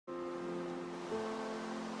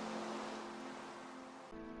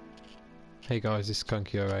Hey guys, this is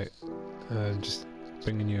Skunky08. Just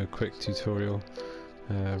bringing you a quick tutorial,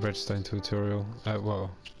 redstone tutorial.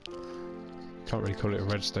 Well, can't really call it a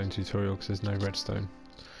redstone tutorial because there's no redstone,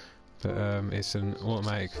 but it's an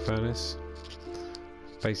automatic furnace.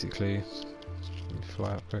 Basically, let me fly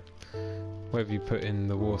up quick. Wherever you put in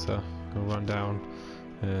the water, it'll run down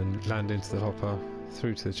and land into the hopper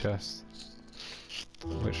through to the chest,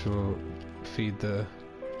 which will feed the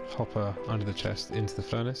hopper under the chest into the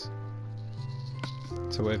furnace.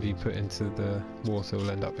 So whatever you put into the water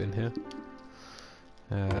will end up in here.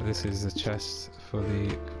 This is the chest for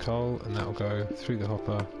the coal, and that will go through the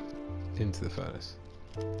hopper into the furnace.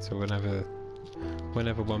 So whenever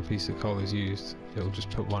one piece of coal is used, it'll just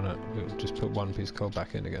put one piece of coal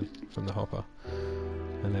back in again from the hopper,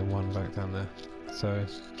 and then one back down there. So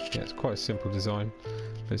yeah, it's quite a simple design,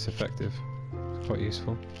 but it's effective. It's quite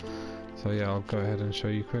useful. So yeah, I'll go ahead and show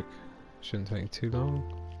you quick. Shouldn't take too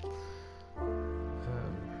long.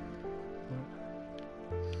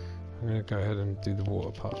 I'm going to go ahead and do the water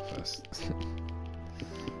part first.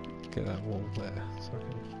 Get that wall there. So I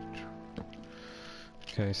can...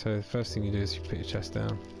 Okay, so the first thing you do is you put your chest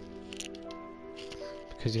down.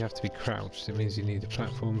 Because you have to be crouched, it means you need a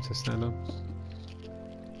platform to stand on.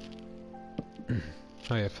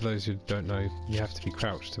 Oh yeah, for those who don't know, you have to be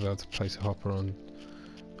crouched to be able to place a hopper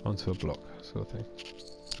onto a block, sort of thing.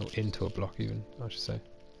 Or into a block even, I should say.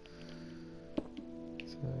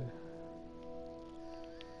 So...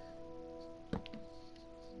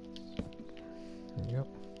 Yep.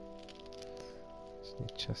 Just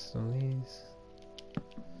need chests on these.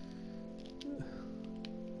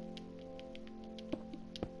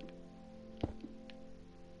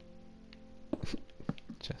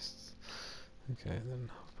 Chests. Okay, then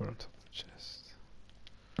I'll put on top of the chest.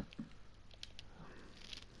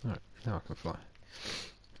 Alright, now I can fly.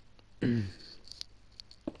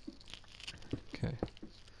 Okay.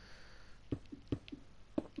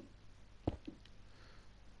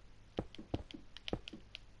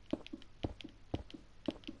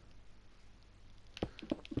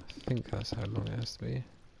 I think that's how long it has to be.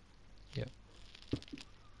 Yep.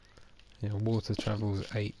 Yeah, water travels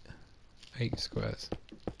 8 squares.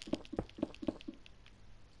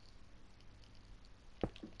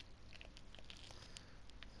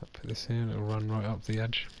 I'll put this here and it'll run right up the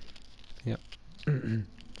edge. Yep.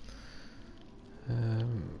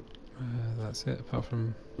 That's it, apart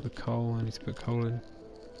from the coal. I need to put coal in.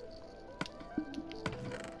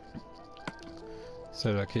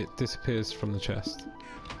 So like it disappears from the chest,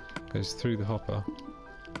 goes through the hopper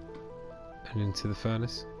and into the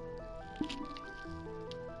furnace.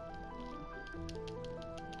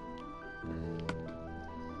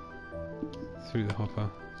 Through the hopper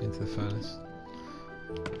into the furnace.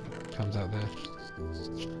 Comes out there.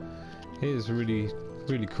 Here's a really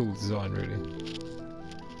cool design, really.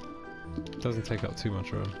 Doesn't take up too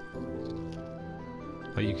much room.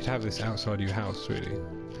 Like you could have this outside your house, really.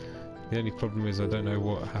 The only problem is I don't know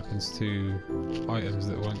what happens to items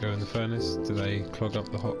that won't go in the furnace. Do they clog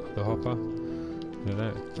up the hopper? I don't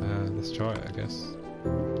know. Let's try it, I guess.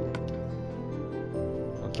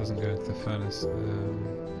 What doesn't go into the furnace? I don't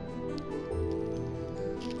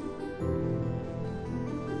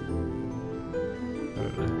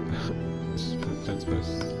know. Just put fence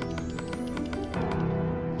posts.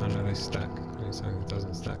 I know they stack. I need something that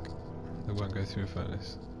doesn't stack. That won't go through a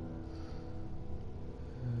furnace.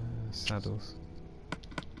 Saddles.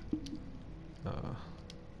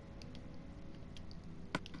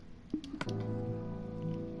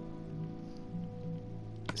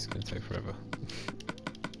 This is going to take forever.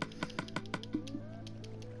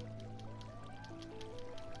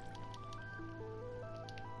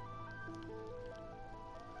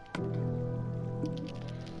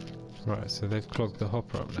 Right, so they've clogged the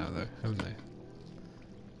hopper up now though, haven't they?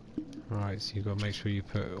 Right, so you've got to make sure you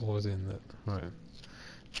put ores in that. Right.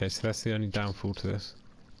 Okay, so that's the only downfall to this,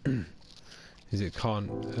 is it can't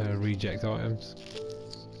reject items.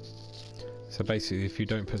 So basically, if you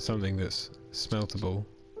don't put something that's smeltable,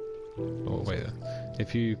 or wait,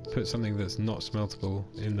 if you put something that's not smeltable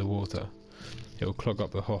in the water, it will clog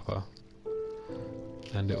up the hopper,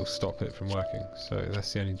 and it will stop it from working. So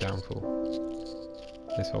that's the only downfall.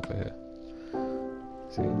 This hopper here.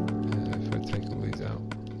 See, if I take all these out,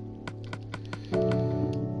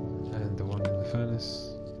 and the one in the furnace.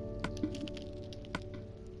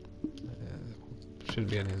 Shouldn't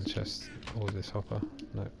be any in the chest or this hopper,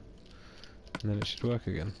 no. And then it should work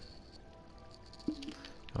again.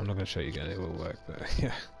 I'm not going to show you again, it will work, but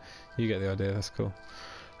yeah, you get the idea, that's cool.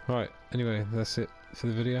 Right, anyway, that's it for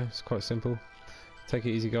the video, it's quite simple. Take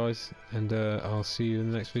it easy guys, and I'll see you in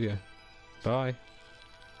the next video. Bye!